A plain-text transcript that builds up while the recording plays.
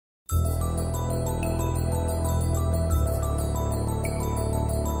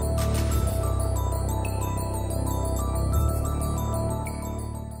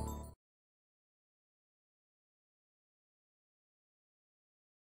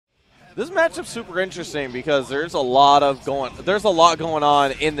This matchup's super interesting because there's a lot going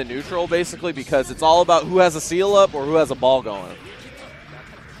on in the neutral basically because it's all about who has a seal up or who has a ball going.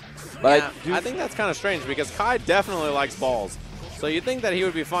 But yeah, I think that's kind of strange because Kai definitely likes balls. So you'd think that he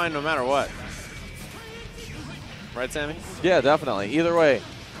would be fine no matter what. Right, Sammy? Yeah, definitely. Either way.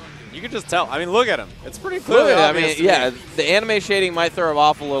 You can just tell. I mean, look at him. It's pretty clear. I mean, yeah, the anime shading might throw him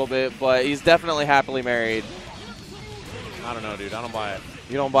off a little bit, but he's definitely happily married. I don't know, dude. I don't buy it.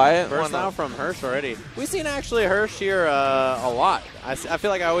 You don't buy it? First now from Hursh already. We've seen actually Hursh here a lot. I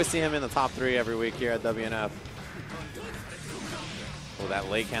feel like I always see him in the top 3 every week here at WNF. Oh, that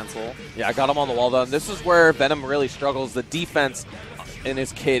late cancel. Yeah, I got him on the wall though. And this is where Venom really struggles. The defense in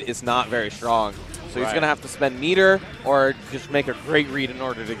his kit is not very strong. So he's going to have to spend meter or just make a great read in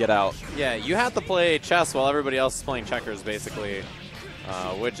order to get out. Yeah, you have to play chess while everybody else is playing checkers, basically,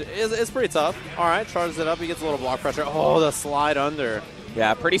 which is pretty tough. All right, charges it up. He gets a little block pressure. Oh, the slide under.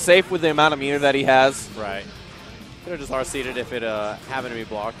 Yeah, pretty safe with the amount of meter that he has. Right. Could have just RC'd it if it happened to be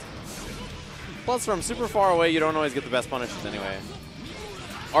blocked. Plus, from super far away, you don't always get the best punishes anyway.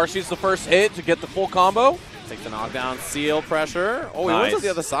 RC's the first hit to get the full combo. Take the knockdown, seal pressure. Oh, he went to the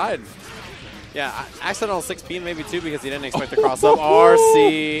other side. Yeah, accidental 6P maybe too because he didn't expect to cross up.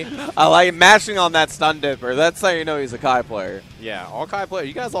 RC. I like mashing on that stun dipper. That's how you know he's a Kai player. Yeah, all Kai players.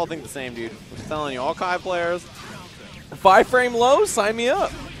 You guys all think the same, dude. I'm just telling you, all Kai players. 5-frame low, sign me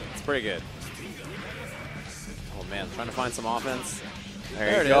up. It's pretty good. Oh, man, trying to find some offense.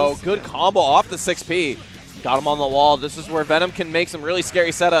 There you go. Good combo off the 6P. Got him on the wall. This is where Venom can make some really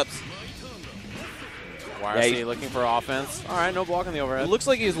scary setups. YRC looking for offense. All right, no block on the overhead. It looks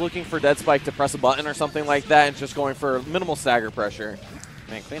like he's looking for Dead Spike to press a button or something like that and just going for minimal stagger pressure.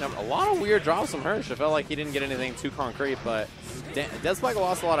 Man, clean up. A lot of weird drops from Hursh. I felt like he didn't get anything too concrete, but Dead Spike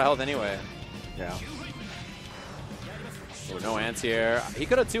lost a lot of health anyway. Yeah. Oh, no anti-air. He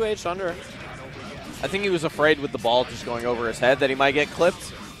could have 2H'd under. I think he was afraid with the ball just going over his head that he might get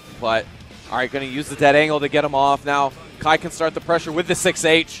clipped. But, all right, going to use the dead angle to get him off. Now, Kai can start the pressure with the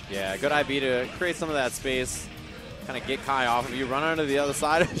 6H. Yeah, good IB to create some of that space. Kind of get Kai off of you. Run under the other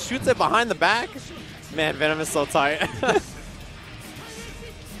side. Shoots it behind the back. Man, Venom is so tight. All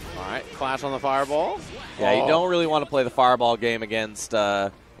right, clash on the fireball. Yeah, you don't really want to play the fireball game against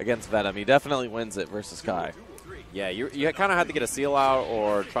Venom. He definitely wins it versus Kai. Yeah, you kind of have to get a seal out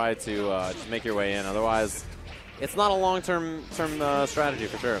or try to just make your way in. Otherwise, it's not a long-term strategy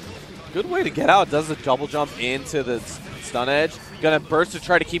for sure. Good way to get out. Does a double jump into the stun edge. Gonna burst to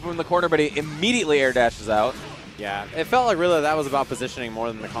try to keep him in the corner, but he immediately air dashes out. Yeah, it felt like really that was about positioning more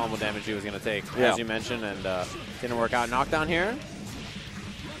than the combo damage he was going to take, as you mentioned, and didn't work out. Knockdown here.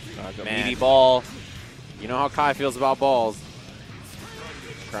 Meaty ball. You know how Kai feels about balls.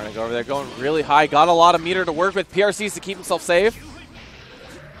 Trying to go over there, going really high. Got a lot of meter to work with. PRCs to keep himself safe.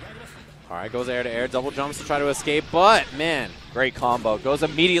 All right, goes air to air, double jumps to try to escape, but man. Great combo. Goes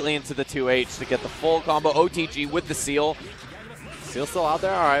immediately into the 2H to get the full combo. OTG with the seal. Seal still out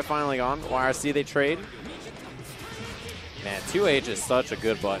there? All right, finally gone. YRC, they trade. Man, 2H is such a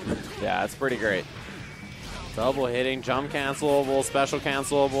good button. Yeah, it's pretty great. Double hitting, jump cancelable, special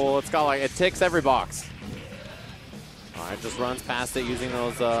cancelable. It's got like, it ticks every box. All right, just runs past it using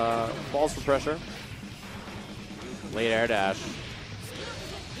those balls for pressure. Late air dash.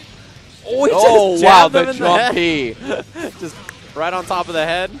 Oh, wow, the jump P. Just right on top of the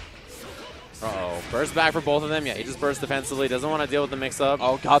head. Uh-oh. Burst back for both of them. Yeah, he just burst defensively. Doesn't want to deal with the mix-up.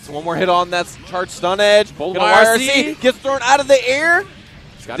 Oh, got one more hit on that charged stun edge. Both YRC. Gets thrown out of the air.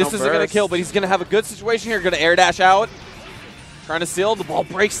 This isn't going to kill, but he's going to have a good situation here. Going to air dash out. Trying to seal. The ball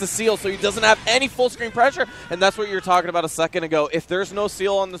breaks the seal, so he doesn't have any full screen pressure. And that's what you were talking about a second ago. If there's no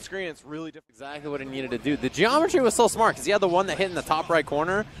seal on the screen, it's really difficult. Exactly what he needed to do. The geometry was so smart because he had the one that hit in the top right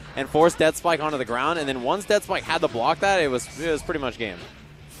corner and forced Dead Spike onto the ground. And then once Dead Spike had to block that, it was pretty much game.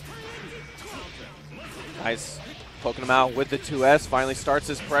 Nice. Poking him out with the 2S. Finally starts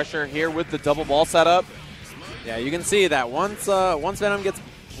his pressure here with the double ball setup. Yeah, you can see that once Venom gets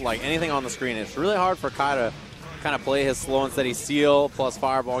like anything on the screen, it's really hard for Kai to kind of play his slow and steady seal plus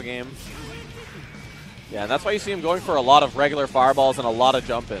fireball game. Yeah, and that's why you see him going for a lot of regular fireballs and a lot of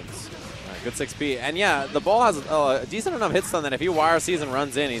jump-ins. Right, good 6P. And yeah, the ball has a decent enough hit stun that if he YRCs and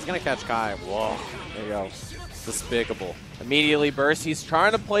runs in, he's going to catch Kai. Whoa. There you go. Despicable. Immediately burst. He's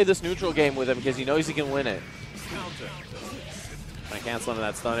trying to play this neutral game with him because he knows he can win it. Trying to cancel into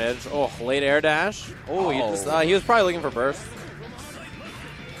that stun edge. Oh, late air dash. Oh, he was probably looking for burst.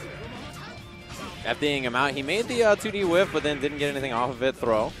 FDing him out. He made the 2D whiff, but then didn't get anything off of it.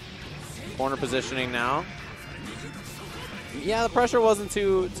 Throw. Corner positioning now. Yeah, the pressure wasn't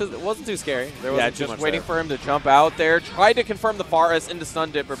too scary. There wasn't too just much waiting there. for him to jump out there. Tried to confirm the Forest into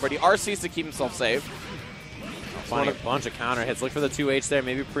Stun Dipper, but he RCs to keep himself safe. Finding a bunch of counter hits. Look for the 2H there,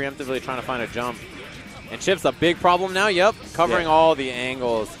 maybe preemptively trying to find a jump. And Chip's a big problem now. Yep, covering all the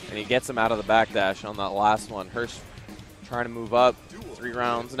angles. And he gets him out of the backdash on that last one. Hursh trying to move up. 3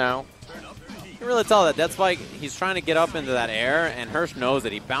 rounds now. You can really tell that Dead Spike, he's trying to get up into that air, and Hursh knows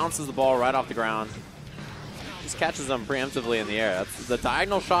it. He bounces the ball right off the ground. Just catches them preemptively in the air. That's the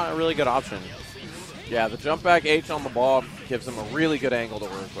diagonal shot, a really good option. Yeah, the jump back H on the ball gives him a really good angle to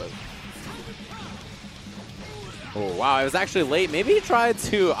work with. Oh, wow, it was actually late. Maybe he tried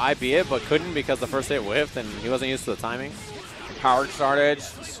to IB it, but couldn't because the first hit whiffed, and he wasn't used to the timing. Empowered Start Edge,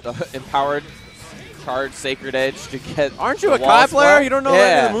 empowered charge Sacred Edge to get. Aren't you a Kai player? You don't know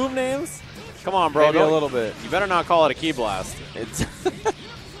any of the move names? Come on, bro. Maybe a little bit. You better not call it a Key Blast. It's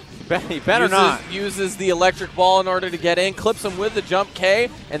you better not. Uses the electric ball in order to get in, clips him with the jump K,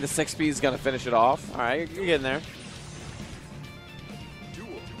 and the 6P is going to finish it off. All right, you're getting there.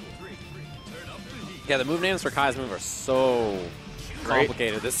 Yeah, the move names for Kai's move are so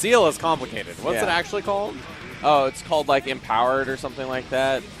complicated. The seal is complicated. What's it actually called? Oh, it's called like Empowered or something like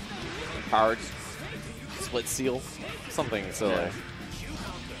that. Empowered Split Seal. Something silly. Yeah.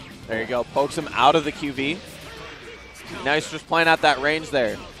 There you go. Pokes him out of the QV. Now he's just playing out that range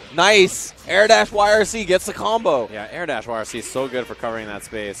there. Nice. Air dash YRC gets the combo. Yeah, air dash YRC is so good for covering that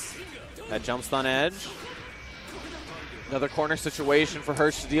space. That jump stun edge. Another corner situation for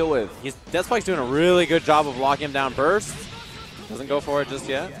Hursh to deal with. Dead Spike's doing a really good job of locking him down burst. Doesn't go for it just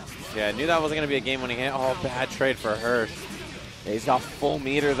yet. Yeah, I knew that wasn't going to be a game-winning hit. Oh, bad trade for Hursh. Yeah, he's got full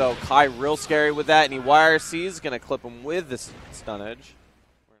meter, though. Kai real scary with that, and he YRC's going to clip him with this stun edge.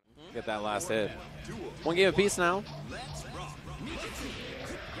 Get that last hit. One game apiece now.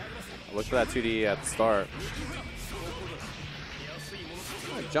 Look for that 2D at the start.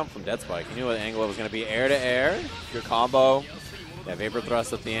 Jump from Dead Spike. He knew what angle it was going to be. Air to air. Good combo. Yeah, Vapor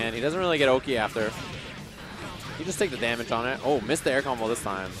Thrust at the end. He doesn't really get Oki after. He just take the damage on it. Oh, missed the air combo this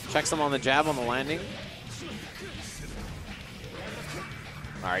time. Checks him on the jab on the landing.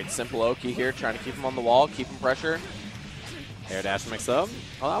 All right, simple Oki here, trying to keep him on the wall, keep him pressure. Air dash mix up.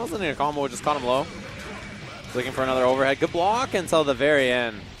 Oh, that wasn't a combo. Just caught him low. Looking for another overhead. Good block until the very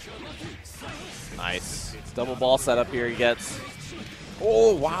end. Nice. Double ball setup here he gets.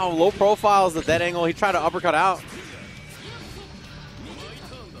 Oh, wow. Low profile is the dead angle. He tried to uppercut out.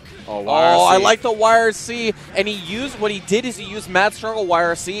 Oh, I like the YRC. And what he did is he used Mad Struggle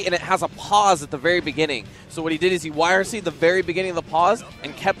YRC, and it has a pause at the very beginning. So what he did is he YRC'd the very beginning of the pause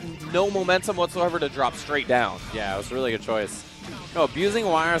and kept no momentum whatsoever to drop straight down. Yeah, it was a really good choice. No, abusing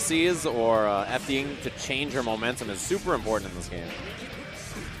YRCs or FDing to change your momentum is super important in this game.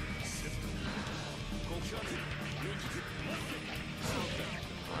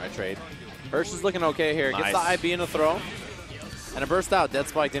 All right, trade. Hursh is looking okay here. Nice. Gets the IB in a throw. And a burst out. Dead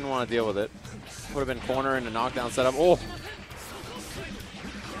Spike didn't want to deal with it. Would have been corner in the knockdown setup. Oh!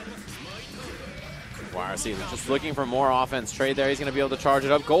 YRC just looking for more offense. Trade there. He's going to be able to charge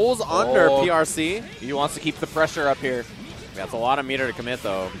it up. Goals under PRC. He wants to keep the pressure up here. That's a lot of meter to commit,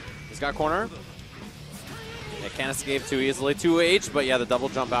 though. He's got corner. Yeah, can't escape too easily. 2H, but yeah, the double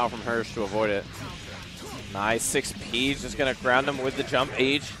jump out from Hursh to avoid it. Nice. 6P. Just going to ground him with the jump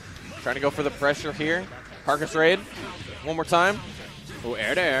H. Trying to go for the pressure here. Carcass Raid. One more time. Oh,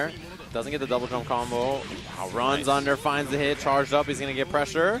 air to air. Doesn't get the double jump combo. Wow, runs under, finds the hit, charged up. He's going to get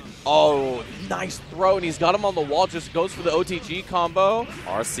pressure. Oh, nice throw, and he's got him on the wall. Just goes for the OTG combo.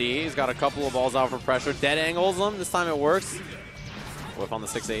 RC, he's got a couple of balls out for pressure. Dead angles him. This time it works. Whip on the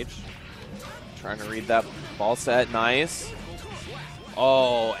 6H. Trying to read that ball set. Nice.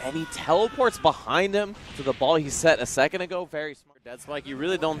 Oh, and he teleports behind him to the ball he set a second ago. Very smart. Dead Spike, you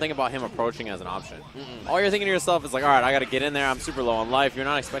really don't think about him approaching as an option. All you're thinking to yourself is like, all right, I got to get in there. I'm super low on life. You're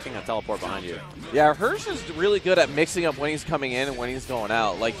not expecting a teleport behind you. Yeah, Hursh is really good at mixing up when he's coming in and when he's going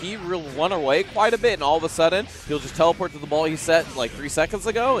out. Like, he run away quite a bit, and all of a sudden, he'll just teleport to the ball he set like 3 seconds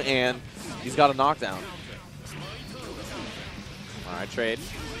ago, and he's got a knockdown. All right, trade.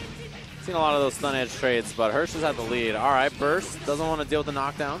 Seen a lot of those stun edge trades, but Hursh has had the lead. All right, burst. Doesn't want to deal with the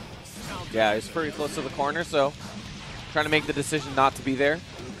knockdown. Yeah, he's pretty close to the corner, so trying to make the decision not to be there.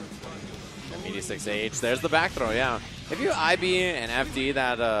 Media 6H. There's the back throw, yeah. If you IB and FD,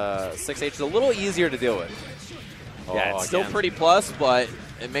 that 6H is a little easier to deal with. Yeah, it's still pretty plus, but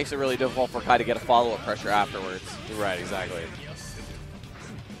it makes it really difficult for Kai to get a follow-up pressure afterwards. Right, exactly.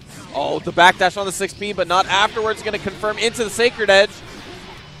 Oh, the backdash on the 6P, but not afterwards. Going to confirm into the Sacred Edge.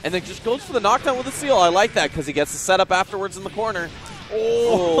 And then just goes for the knockdown with the seal. I like that because he gets the setup afterwards in the corner.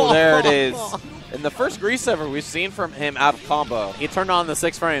 Oh, there it is. In the first Grease ever we've seen from him out of combo. He turned on the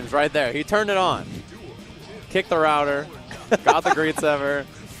 6 frames right there. He turned it on. Kicked the router. Got the Grease ever.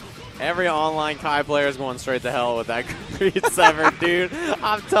 Every online Kai player is going straight to hell with that Grease ever, dude.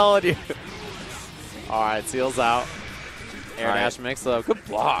 I'm telling you. All right, seals out. Air dash mix up. Good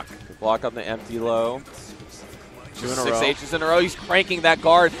block. Good block on the empty low. 2 in a 6 row. H's in a row. He's cranking that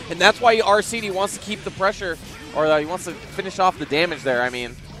guard, and that's why he RC'd. He wants to keep the pressure, or he wants to finish off the damage there, I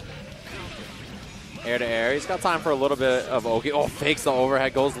mean. Air to air. He's got time for a little bit of Oki. Oh, fakes the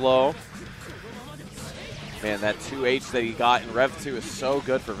overhead, goes low. Man, that 2H that he got in Rev 2 is so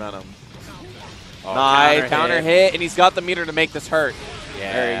good for Venom. Oh, nice counter hit, and he's got the meter to make this hurt.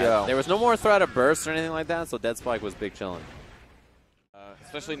 Yeah, there you go. There was no more threat of burst or anything like that, so Dead Spike was big chilling.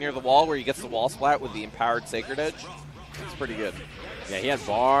 Especially near the wall where he gets the wall splat with the empowered Sacred Edge. It's pretty good. Yeah, he had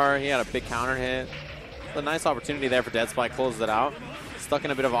bar. He had a big counter hit. A nice opportunity there for Dead Spike. Closes it out. Stuck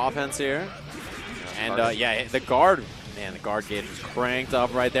in a bit of offense here. And, yeah, the guard, man, the guard gauge is cranked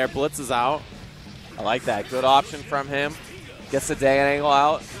up right there. Blitz is out. I like that. Good option from him. Gets the day angle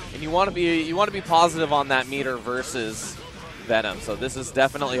out. And you want to be positive on that meter versus Venom. So this is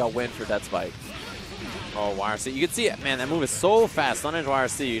definitely a win for Dead Spike. Oh, YRC. You can see it. Man, that move is so fast. Stun Edge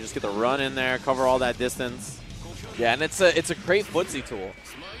YRC. You just get to run in there, cover all that distance. Yeah, and it's a great footsie tool.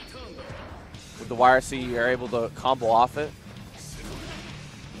 With the YRC, you're able to combo off it.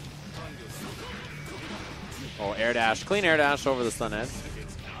 Oh, air dash. Clean air dash over the Stun Edge.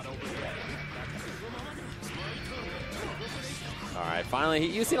 All right, finally,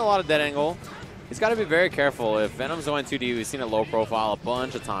 you've seen a lot of dead angle. He's got to be very careful. If Venom's going 2D, we've seen it low profile a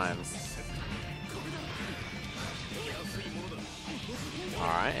bunch of times. All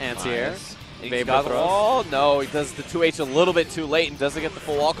right, anti-air. Nice. Oh, no, he does the 2H a little bit too late and doesn't get the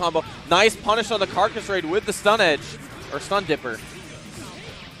full wall combo. Nice punish on the Carcass Raid with the Stun Edge, or Stun Dipper.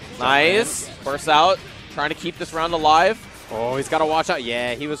 Nice. Bursts out, trying to keep this round alive. Oh, he's got to watch out.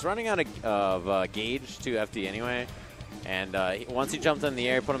 Yeah, he was running out of gauge to FD anyway. And once he jumped in the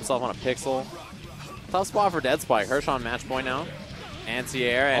air, he put himself on a pixel. Tough spot for Dead Spike. Hursh on match point now.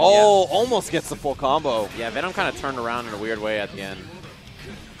 Anti-air. Oh, yeah. Almost gets the full combo. Yeah, Venom kind of turned around in a weird way at the end.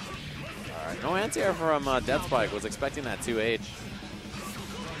 All right, no anti-air from Dead Spike. Was expecting that 2H.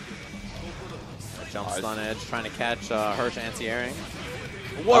 Jump Stun Edge, trying to catch Hursh anti-airing.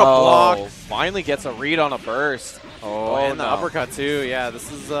 What a block. Finally gets a read on a burst. Oh, and the uppercut too. Yeah, this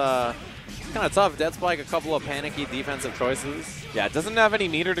is kind of tough. Dead Spike, a couple of panicky defensive choices. Yeah, it doesn't have any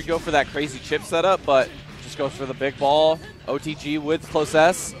meter to go for that crazy chip setup, but just goes for the big ball. OTG with close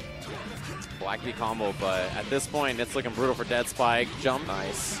S. Black V combo, but at this point, it's looking brutal for Dead Spike. Jump.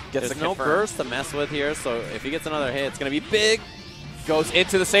 Nice. There's no burst to mess with here, so if he gets another hit, it's going to be big. Goes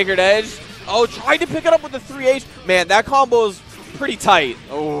into the Sacred Edge. Oh, tried to pick it up with the 3H. Man, that combo is pretty tight.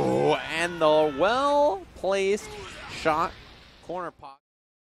 Oh, and the well-placed shot corner pop.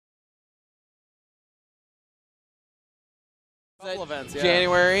 Events, yeah.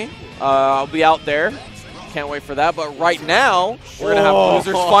 January, I'll be out there. Can't wait for that. But right now, we're going to have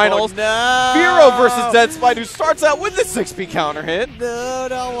Losers Finals. No. Viro versus Dead Spike, who starts out with the 6P counter hit. No,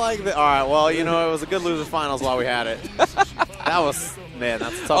 don't like that. All right, well, you know, it was a good Losers Finals while we had it. That was, man,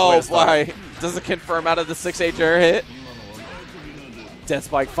 that's a tough way to start. Boy. Does it confirm out of the 6H air hit? Dead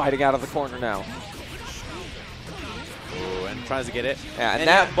Spike fighting out of the corner now. Ooh, and tries to get it. Yeah, and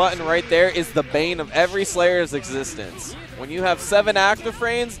that button right there is the bane of every Slayer's existence. When you have 7 active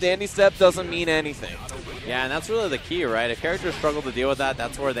frames, Dandy Step doesn't mean anything. Yeah, and that's really the key, right? If characters struggle to deal with that,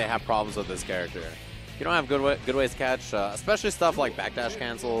 that's where they have problems with this character. If you don't have good ways to catch, especially stuff like backdash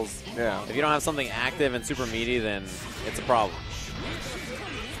cancels. Yeah. If you don't have something active and super meaty, then it's a problem.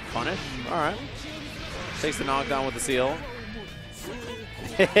 Punish. All right. Takes the knockdown with the seal.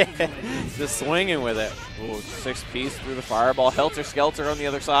 Just swinging with it. Ooh, 6-piece through the fireball. Helter Skelter on the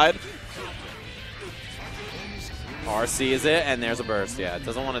other side. RC is it, and there's a burst. Yeah, it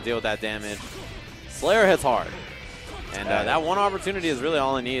doesn't want to deal with that damage. Slayer hits hard. And that one opportunity is really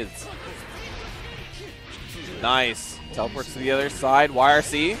all it needs. Nice. Teleports to the other side.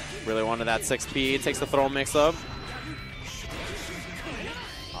 YRC. Really wanted that 6P. Takes the throw mix-up.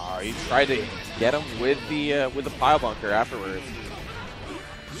 He tried to get him with the pile bunker afterwards.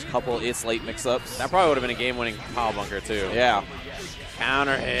 Just a couple of late mix-ups. That probably would have been a game-winning pile bunker too. Yeah.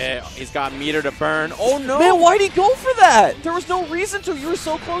 Counter hit. He's got meter to burn. Oh no! Man, why'd he go for that? There was no reason to. You were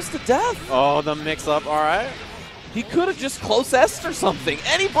so close to death. Oh, the mix-up. All right. He could have just close S'd or something.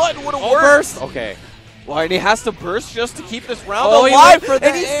 Any button would have worked. Burst. Okay. Well, and he has to burst just to keep this round alive,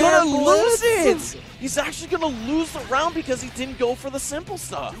 and he's gonna lose it. He's actually gonna lose the round because he didn't go for the simple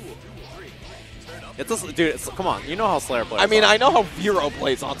stuff. Dude, come on. You know how Slayer plays. I mean, I know how Viro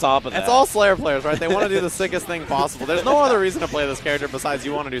plays on top of that. It's all Slayer players, right? They want to do the sickest thing possible. There's no other reason to play this character besides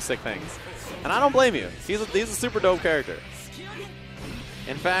you want to do sick things. And I don't blame you. He's a super dope character.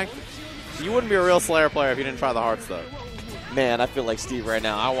 In fact, you wouldn't be a real Slayer player if you didn't try the hard stuff. Man, I feel like Steve right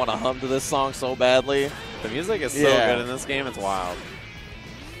now. I want to hum to this song so badly. The music is so good in this game. It's wild.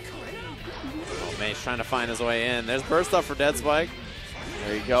 Oh, man, he's trying to find his way in. There's burst up for Dead Spike.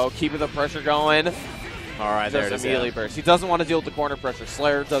 There you go. Keeping the pressure going. All right, there it is. Immediately burst. He doesn't want to deal with the corner pressure.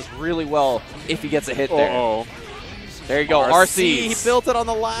 Slayer does really well if he gets a hit there. There you go. RC. He built it on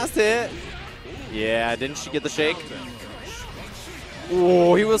the last hit. Yeah, didn't she get the shake?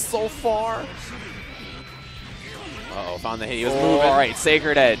 Oh, he was so far. Uh-oh, found the hit. He was moving. All right,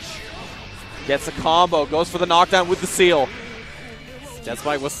 Sacred Edge. Gets a combo. Goes for the knockdown with the seal. Dead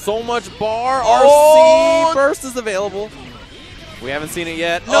Spike with so much bar. Oh! RC burst is available. We haven't seen it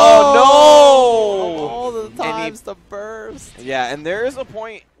yet. No! Oh, no! All the times to burst. Yeah, and there is a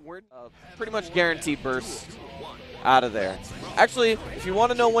point where pretty much guaranteed burst out of there. Actually, if you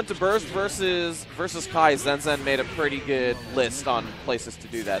want to know when to burst versus Kai, Zen made a pretty good list on places to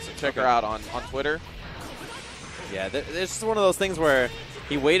do that. So check her out on Twitter. Yeah, it's just one of those things where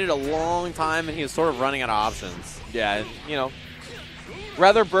he waited a long time and he was sort of running out of options. Yeah, you know,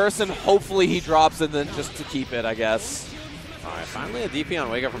 rather burst and hopefully he drops it than just to keep it, I guess. All right, finally a DP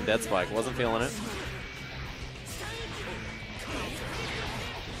on Wake Up from Dead Spike. Wasn't feeling it.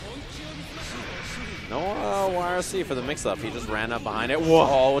 No YRC for the mix-up. He just ran up behind it.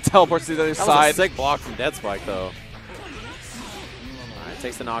 Whoa, teleports to the other side. side. Was a sick block from Dead Spike, though. All right,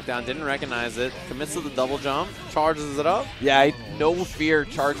 takes the knockdown. Didn't recognize it. Commits to the double jump. Charges it up. Yeah, no fear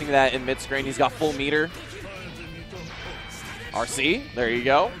charging that in mid-screen. He's got full meter. RC, there you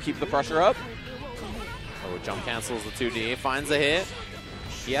go. Keep the pressure up. Oh, jump cancels the 2D. Finds a hit.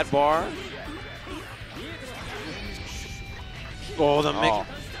 He had bar. Oh, the mix.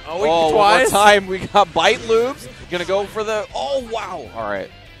 Oh, twice. One more time. We got bite loops. Gonna go for the. Oh, wow. All right.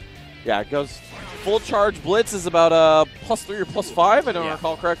 Yeah, it goes. Full charge blitz is about +3 or +5. I don't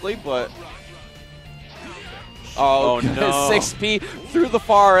recall correctly, but. Oh no. 6P through the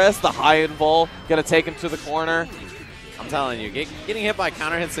far S, the high invul. Gonna take him to the corner. I'm telling you, getting hit by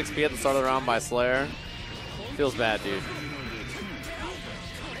counter hit 6P at the start of the round by Slayer feels bad, dude.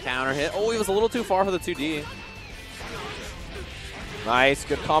 Counter hit. Oh, he was a little too far for the 2D. Nice,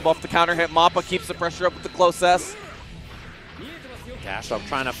 good combo off the counter hit. Mappa keeps the pressure up with the close S. Dash up,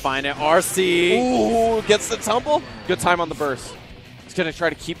 trying to find it. RC. Ooh, gets the tumble. Good time on the burst. He's going to try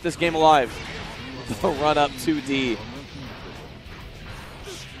to keep this game alive. The run up 2D.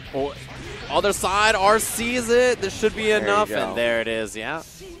 Oh, other side, RC's it. This should be enough. And there it is, yeah.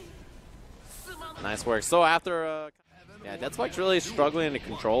 Nice work. So after... yeah, Dead Spike's really struggling to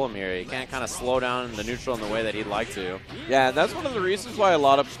control him here. He can't kind of slow down the neutral in the way that he'd like to. Yeah, and that's one of the reasons why a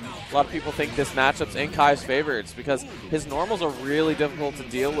lot of people think this matchup's in Kai's favor. It's because his normals are really difficult to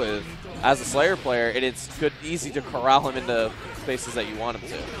deal with as a Slayer player, and it's easy to corral him into spaces that you want him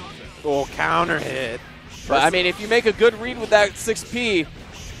to. Oh, counter hit. But I mean, if you make a good read with that 6P,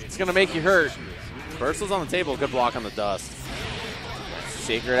 it's gonna make you hurt. Burst was on the table. Good block on the dust.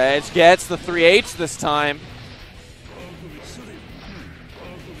 Sacred Edge gets the 3H this time.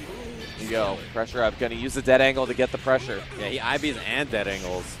 Go. Pressure up. Going to use the dead angle to get the pressure. Yeah, he IBs and dead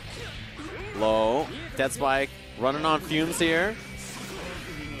angles. Low. Dead Spike running on fumes here.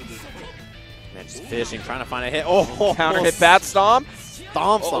 Man, just fishing, trying to find a hit. Oh, counter hit bat stomp.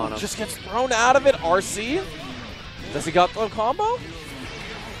 Stomps on him. Just gets thrown out of it. RC. Does he got the combo? All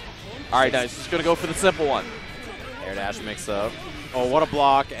right, nice. Just going to go for the simple one. Air dash mix up. Oh, what a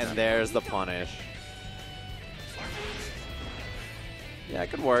block. And there's the punish. Yeah, it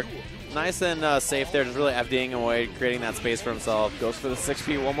could work. Nice and safe there, just really FDing away, creating that space for himself. Goes for the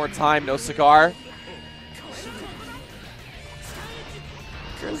 6P one more time, no cigar.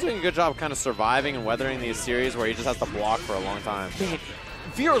 He's doing a good job kind of surviving and weathering these series where he just has to block for a long time. Man,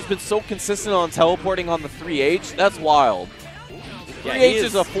 Viro's been so consistent on teleporting on the 3H, that's wild. Yeah, 3H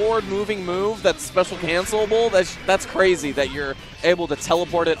is a forward-moving move that's special cancelable. That's crazy that you're able to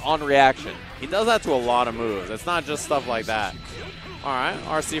teleport it on reaction. He does that to a lot of moves. It's not just stuff like that. All right,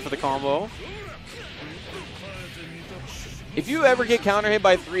 RC for the combo. If you ever get counter hit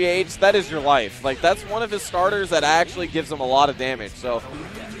by 3H, that is your life. Like, that's one of his starters that actually gives him a lot of damage. So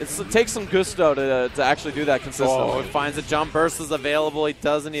it takes some gusto to actually do that consistently. Oh, he finds a jump burst is available. He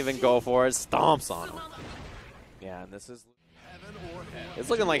doesn't even go for it. Stomps on him. Yeah, and this is... It's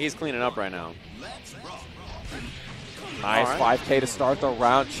looking like he's cleaning up right now. Nice, 5K to start the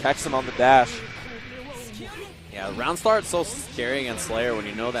round. Checks him on the dash. Yeah, round start is so scary against Slayer when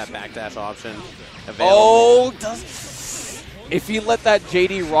you know that backdash option available. Oh, if he let that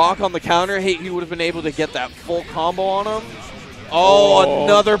JD rock on the counter hit, he would have been able to get that full combo on him. Oh,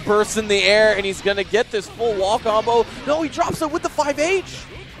 another burst in the air, and he's going to get this full wall combo. No, he drops it with the 5H.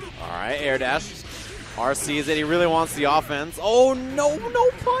 All right, air dash. R sees it. He really wants the offense. Oh, no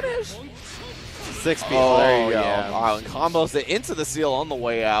punish. 6 people. Oh, there you go. Yeah. And combos it into the seal on the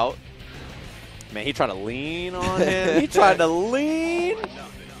way out. Man, he tried to lean on him. He tried to lean.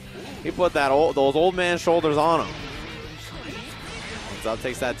 He put those old man shoulders on him. Comes up,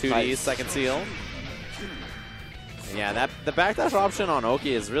 takes that 2D, nice. Second seal. And yeah, the backdash option on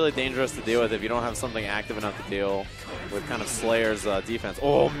Oki is really dangerous to deal with if you don't have something active enough to deal with kind of Slayer's defense.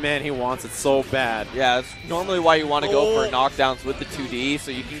 Oh, man, he wants it so bad. Yeah, that's normally why you want to go for knockdowns with the 2D so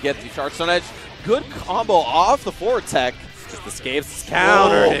you can get the charge stone edge. Good combo off the forward tech. Just escapes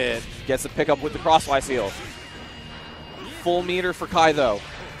counter hit. Gets a pickup with the crosswise seal. Full meter for Kai, though.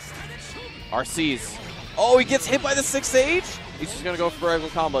 RC's. Oh, he gets hit by the 6H. He's just going to go for a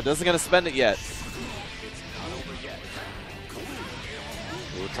regular combo. Doesn't going to spend it yet.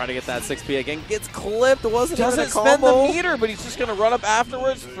 Ooh, try to get that 6P again. Gets clipped. Doesn't spend the meter, but he's just going to run up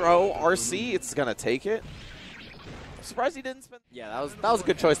afterwards. Throw RC. It's going to take it. I'm surprised he didn't spend. Yeah, that was a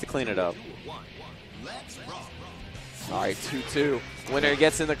good choice to clean it up. All right, 2-2. Winner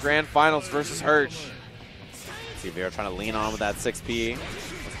gets in the grand finals versus Hursh. See Viro trying to lean on with that 6P.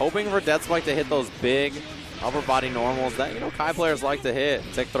 Was hoping for Death Spike to hit those big upper body normals that, Kai players like to hit.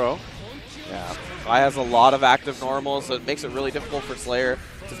 Tick throw. Yeah, Kai has a lot of active normals, so it makes it really difficult for Slayer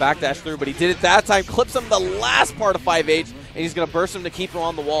to backdash through, but he did it that time. Clips him the last part of 5H, and he's going to burst him to keep him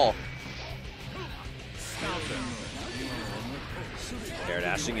on the wall. Air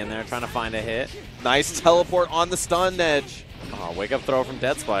dashing in there, trying to find a hit. Nice teleport on the stun edge. Oh, wake up throw from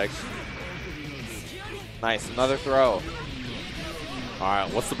Death Spike. Nice, another throw. All right,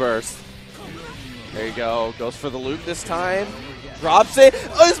 what's the burst? There you go. Goes for the loop this time. Drops it.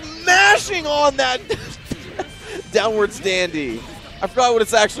 Oh, is mashing on that downward standy. I forgot what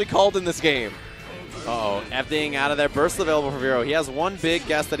it's actually called in this game. Uh-oh, FDing out of there. Burst available for Viro. He has one big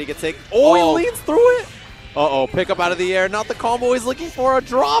guess that he can take. Oh, he leans through it. Uh-oh, pick up out of the air. Not the combo he's looking for. A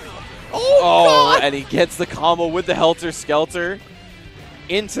drop. Oh, God. And he gets the combo with the Helter Skelter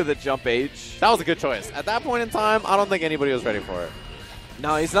into the jump H. That was a good choice. At that point in time, I don't think anybody was ready for it.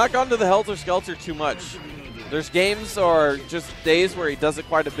 No, he's not gone to the Helter Skelter too much. There's games or just days where he does it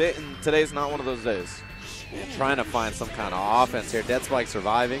quite a bit, and today's not one of those days. Yeah, trying to find some kind of offense here. Death Spike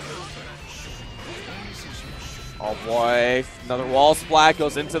surviving. Oh, boy. Another wall splat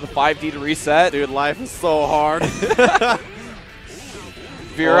goes into the 5D to reset. Dude, life is so hard.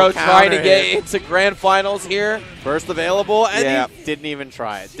 Viro trying to get into grand finals here. First available, and he didn't even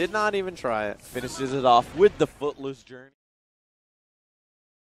try it. Did not even try it. Finishes it off with the Footloose Journey.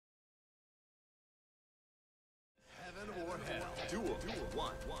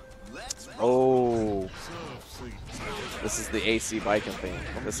 Oh. This is the AC biking thing.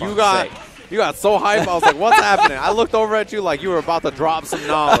 You got so hyped. I was like, what's happening? I looked over at you like you were about to drop some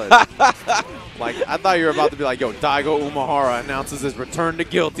knowledge. Like, I thought you were about to be like, yo, Daigo Umehara announces his return to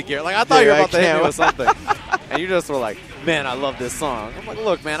Guilty Gear. Like, I thought you were about to hit me with something. And you just were like, man, I love this song. I'm like,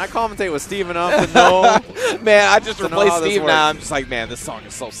 look, man, I commentate with Steve enough to know. Man, I just replaced Steve now. I'm just like, man, this song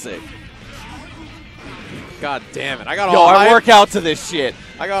is so sick. God damn it. I got I work out to this shit.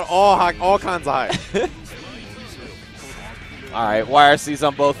 I got all kinds of hype. All right, YRC's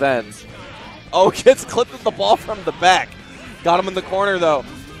on both ends. Oh, gets clipped with the ball from the back. Got him in the corner, though.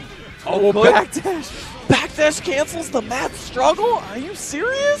 Oh, backdash. Backdash cancels the math struggle? Are you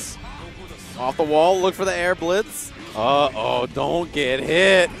serious? Off the wall, look for the air blitz. Uh-oh, don't get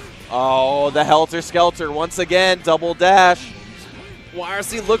hit. Oh, the Helter Skelter once again, double dash.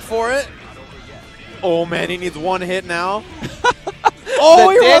 YRC, look for it. Oh, man, he needs one hit now. Oh,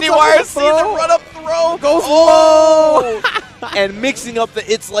 he Danny YRC, the run-up throw. Goes low. And mixing up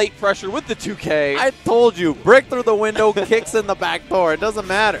the It's Late pressure with the 2K. I told you, break through the window, kicks in the back door. It doesn't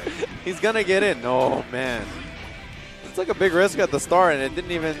matter. He's going to get in. Oh, man. It's like a big risk at the start, and it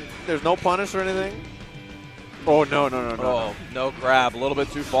didn't even, there's no punish or anything. Oh, no. Oh, no grab. A little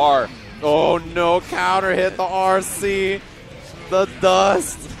bit too far. Oh, no. Counter hit the RC. The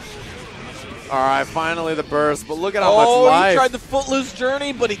dust. All right, finally the burst, but look at how much life. Oh, he tried the Footloose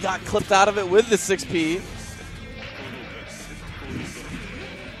Journey, but he got clipped out of it with the 6P.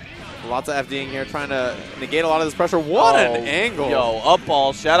 Lots of FDing here, trying to negate a lot of this pressure. What an angle. Yo, up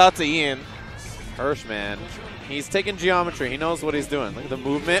ball. Shout out to Ian. Hursh, man. He's taking geometry. He knows what he's doing. Look at the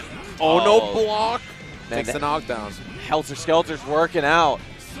movement. Oh, no block. Takes the knockdown. Helter Skelter's working out.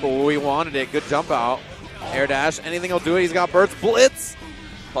 Oh, he wanted it. Good jump out. Air dash, anything will do it. He's got burst, blitz.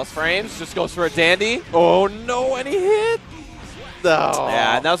 Plus frames, just goes for a dandy. Oh no, and he hit. No.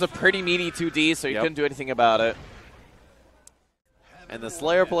 Yeah, and that was a pretty meaty 2D, so you couldn't do anything about it. And the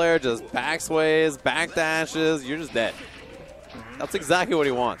Slayer player just backsways, backdashes. You're just dead. That's exactly what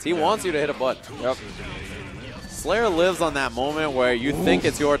he wants. He wants you to hit a button. Yep. Slayer lives on that moment where you think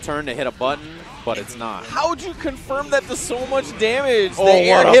it's your turn to hit a button, but it's not. How'd you confirm that does so much damage? Oh, the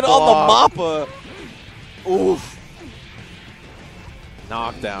air what a hit on block. the Mappa. Oof.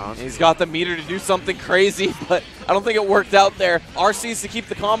 Knockdown. He's got the meter to do something crazy, but I don't think it worked out there. RC's to keep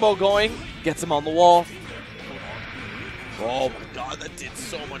the combo going. Gets him on the wall. Oh my god, that did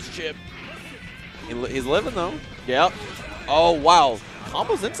so much chip. He's living though. Yep. Oh wow.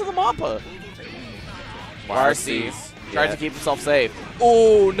 Combos into the Mappa. RC's tried to keep himself safe.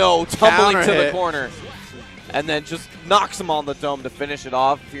 Oh no, tumbling Counter to hit. the corner. And then just knocks him on the dome to finish it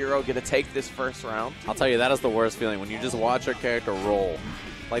off. Viro gonna take this first round. I'll tell you, that is the worst feeling when you just watch your character roll.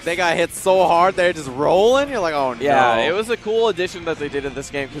 Like they got hit so hard, they're just rolling. You're like, oh no. Yeah, it was a cool addition that they did in this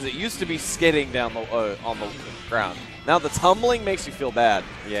game because it used to be skidding down the on the ground. Now the tumbling makes you feel bad.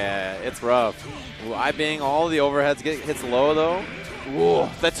 Yeah, it's rough. Ooh, I being all the overheads hits low though. Ooh,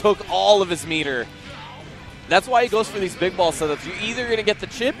 that took all of his meter. That's why he goes for these big ball setups. You're either going to get the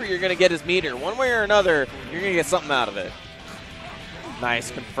chip or you're going to get his meter. One way or another, you're going to get something out of it. Nice,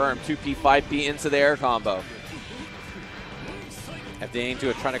 confirmed. 2P, 5P into the air combo. FDing to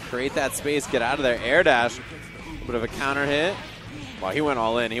it, trying to create that space, get out of there. Air dash, a bit of a counter hit. Wow, he went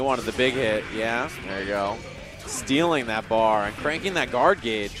all in. He wanted the big hit. Yeah, there you go. Stealing that bar and cranking that guard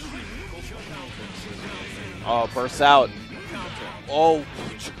gauge. Oh, bursts out. Oh,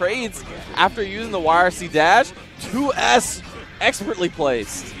 trades after using the YRC dash. 2S expertly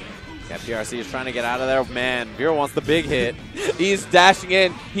placed. Yeah, PRC is trying to get out of there. Man, Viro wants the big hit. He's dashing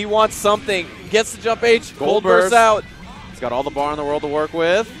in. He wants something. Gets the jump H. Gold bursts burst. out. He's got all the bar in the world to work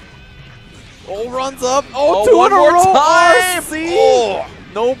with. Oh, runs up. Oh, two one in a more row. time. RC. Oh.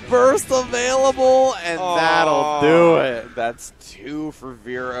 No burst available, and that'll do it. That's 2 for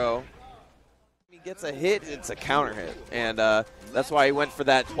Viro. He gets a hit, it's a counter hit. And that's why he went for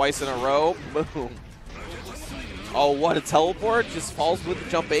that twice in a row. Boom. Oh, what a teleport. Just falls with the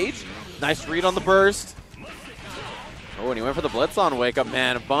jump H. Nice read on the burst. Oh, and he went for the blitz on Wake Up.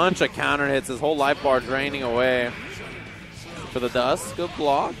 Man, a bunch of counter hits. His whole life bar draining away. For the dust, good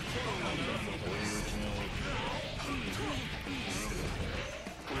block.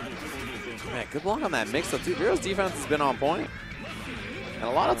 Man, good block on that mix-up, too. Viro's defense has been on point. And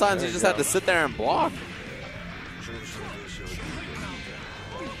a lot of times you just have to sit there and block.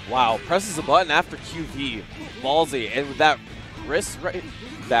 Wow, presses a button after QV. Ballsy. And with that risk, right?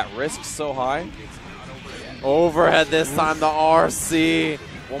 That risk so high. Overhead this time, the RC.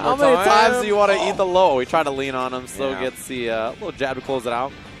 How many times do you want to eat the low? We try to lean on him, still gets the little jab to close it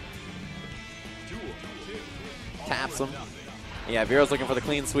out. Taps him. Yeah, Viro's looking for the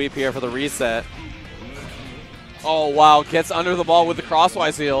clean sweep here for the reset. Oh, wow. Gets under the ball with the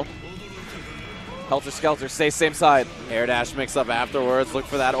crosswise heel. Helter Skelter, stay same side. Air dash mix up afterwards. Look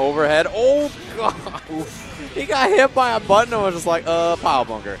for that overhead. Oh, God. He got hit by a button and was just like, power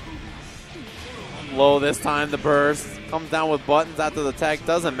bunker. Low this time, the burst. Comes down with buttons after the tech.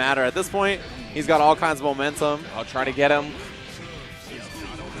 Doesn't matter. At this point, he's got all kinds of momentum. I'll try to get him.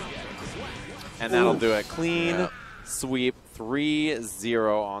 And that'll do it. Clean sweep.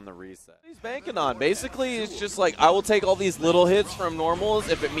 3-0 on the reset. He's banking on. Basically, it's just like, I will take all these little hits from normals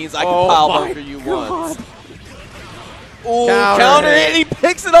if it means I can pile bunker you once. Oh, counter hit. He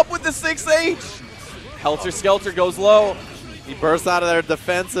picks it up with the 6H. Helter Skelter goes low. He bursts out of there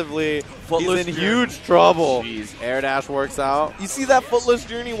defensively. Footloose He's in huge trouble. Jeez. Air dash works out. You see that Footloose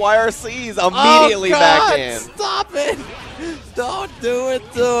Journey YRCs immediately back in. Stop it. Don't do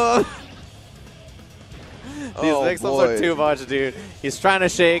it to him. These mix-ups are too much, dude. He's trying to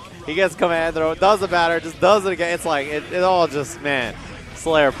shake. He gets command throw. Doesn't matter. Just does it again. It's like, it all just, man,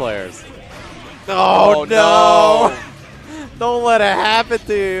 Slayer players. Oh, no. Don't let it happen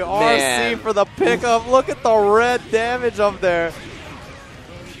to you. Man. RC for the pickup. Look at the red damage up there.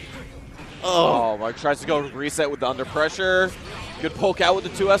 Oh, Mark tries to go reset with the under pressure. Good poke out with the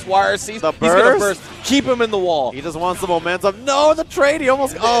 2S YRC. The He's going to burst. burst. Keep him in the wall. He just wants the momentum. No, the trade. He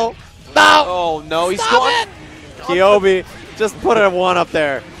almost, no. Oh, no. He's gone. Kyobi, just put a 1 up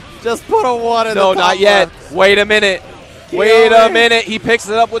there. Just put a 1 in the top. No, not yet. Left. Wait a minute. Wait a minute. He picks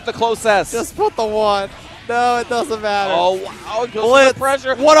it up with the close S. Just put the 1. No, it doesn't matter. Oh, wow. It goes Blitz. for the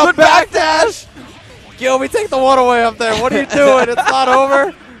pressure. What a backdash. Kyobi, take the 1 away up there. What are you doing? It's not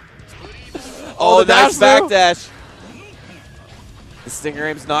over. Oh, the nice dash backdash. The Stinger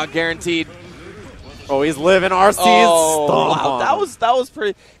aim's not guaranteed. Oh, he's living RC. Oh, Stomp wow. on him. That was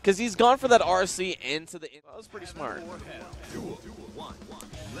pretty, because he's gone for that RC into the. That was pretty smart.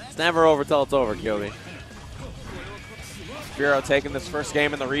 It's never over till it's over, Kyobi. Viro taking this first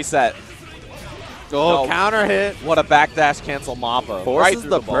game in the reset. Oh, counter hit. What a backdash cancel Mappa. Forces through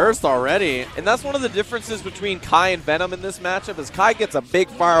the ball. burst already. And that's one of the differences between Kai and Venom in this matchup is Kai gets a big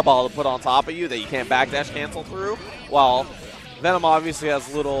fireball to put on top of you that you can't backdash cancel through, while Venom obviously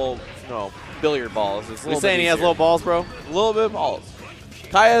has little, billiard balls. It's You're saying he has little balls, bro? A little bit of balls.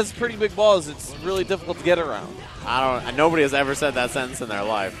 Kai has pretty big balls. It's really difficult to get around. Nobody has ever said that sentence in their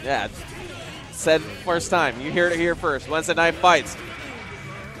life. Yeah, it's said first time. You heard it here first. Wednesday Night Fights.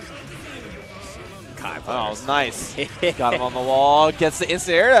 Oh, nice. Got him on the wall. Gets the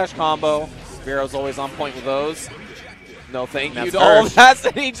instant air dash combo. Viro's always on point with those. No thank you to all of that.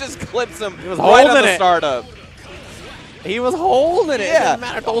 And he just clips him He was right holding on the it. startup. He was holding it. Yeah. It didn't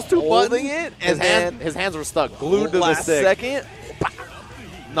matter. Those two Holding buttons. it, and His hands were stuck, glued to the last stick. second,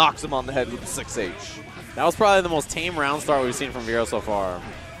 knocks him on the head with the 6H. That was probably the most tame round start we've seen from Viro so far.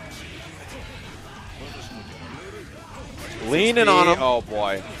 Leaning on him. Oh,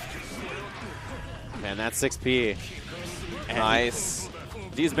 boy. Man, that's 6P. And Nice.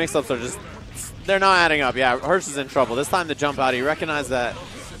 These mix-ups are just, they're not adding up. Yeah, Hursh is in trouble. This time to jump out, he recognized that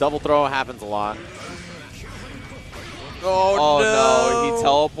double throw happens a lot. Oh, no. He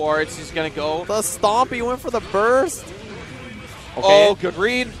teleports. He's going to go. The stomp, he went for the burst. Okay. Oh, good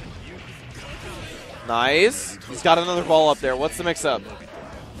read. Nice. He's got another ball up there. What's the mix-up?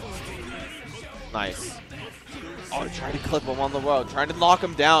 Nice. Oh, trying to clip him on the road. Trying to knock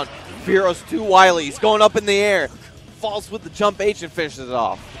him down. Viro's too wily. He's going up in the air. Falls with the jump H and finishes it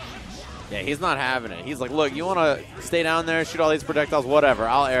off. Yeah, he's not having it. He's like, look, you want to stay down there, shoot all these projectiles? Whatever.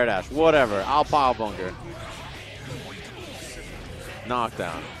 I'll air dash. Whatever. I'll power bunker.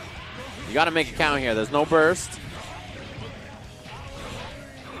 Knockdown. You got to make a count here. There's no burst.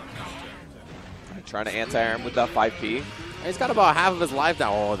 Trying to anti-air him with that 5P. He's got about half of his life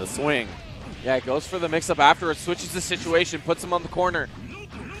now. Oh, the swing. Yeah, goes for the mix-up afterwards, switches the situation, puts him on the corner.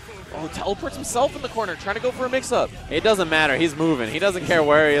 Oh, teleports himself in the corner, trying to go for a mix-up. It doesn't matter. He's moving. He doesn't care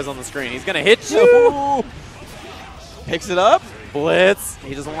where he is on the screen. He's going to hit you. Picks it up. Blitz.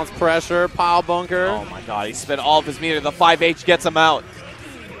 He just wants pressure. Pile bunker. Oh, my God. He spent all of his meter. The 5H gets him out.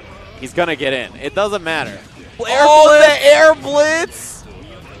 He's going to get in. It doesn't matter. The air blitz.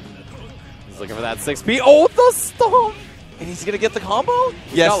 He's looking for that 6P. Oh, the stomp. And he's going to get the combo?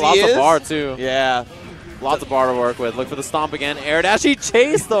 Yes, he lots of bar, too. Yeah. Lots of bar to work with. Look for the stomp again. Air dash. He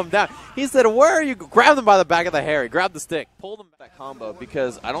chased them down. He said, where are you? Grabbed him by the back of the hair. He grabbed the stick. Pulled him back. That combo,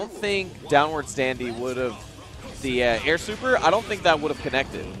 because I don't think downward standy would have, the air super, I don't think that would have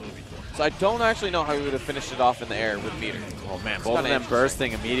connected. So I don't actually know how he would have finished it off in the air with meter. Oh, man. Both of them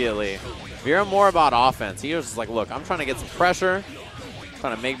bursting immediately. Viro more about offense. He was just like, look, I'm trying to get some pressure.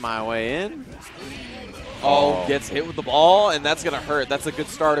 Trying to make my way in. Oh, gets hit with the ball, and that's going to hurt. That's a good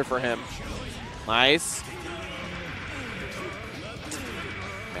starter for him. Nice.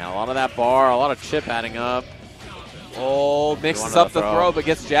 Man, a lot of that bar, a lot of chip adding up. Oh, mixes up the throw, but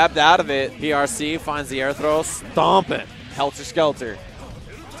gets jabbed out of it. PRC finds the air throw. Stomp it. Helter Skelter.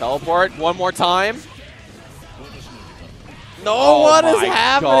 Teleport one more time. No, oh, what is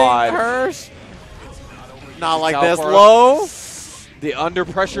happening, God. Hursh? Not like Teleport. this. Low. The under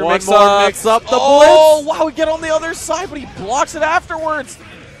pressure One mix more up. mix up. The oh, blitz. Wow, we get on the other side, but he blocks it afterwards.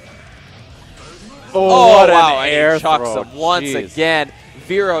 Oh, what wow, an and air he chucks throw. him once Jeez. again.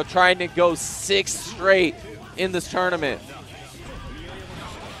 Viro trying to go 6 straight in this tournament.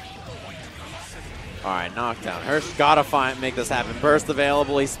 All right, knockdown. Hursh gotta make this happen. Burst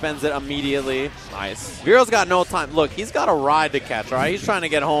available. He spends it immediately. Nice. Viro's got no time. Look, he's got a ride to catch, all right? He's trying to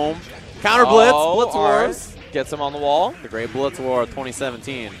get home. Counter blitz. Blitz wars. Gets him on the wall. The great Blitz War of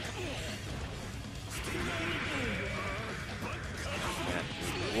 2017.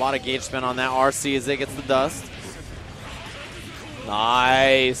 A lot of gauge spin on that RC as it gets the dust.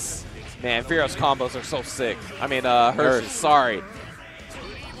 Nice. Man, Viro's combos are so sick. I mean, Hursh, sorry.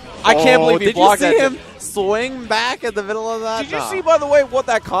 I can't believe he blocked that. Did you see him swing back at the middle of that? Did you see, by the way, what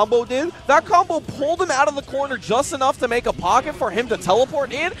that combo did? That combo pulled him out of the corner just enough to make a pocket for him to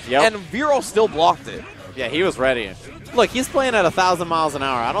teleport in, and Viro still blocked it. Yeah, he was ready. Look, he's playing at 1,000 miles an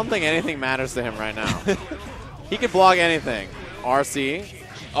hour. I don't think anything matters to him right now. He could block anything. RC.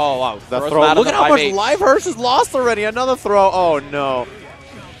 Oh, wow. The throw. Look at how much life Hursh has lost already. Another throw. Oh, no.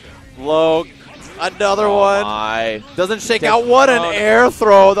 Low. Another one. My. Doesn't shake out. What an air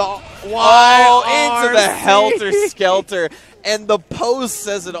throw. The into the Helter Skelter. And the post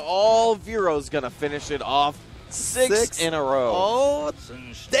says it all. Viro's going to finish it off Six in a row. Oh,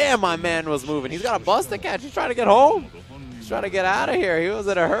 damn, my man was moving. He's got a bus to catch. He's trying to get home. He's trying to get out of here. He was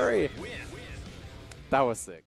in a hurry. That was sick.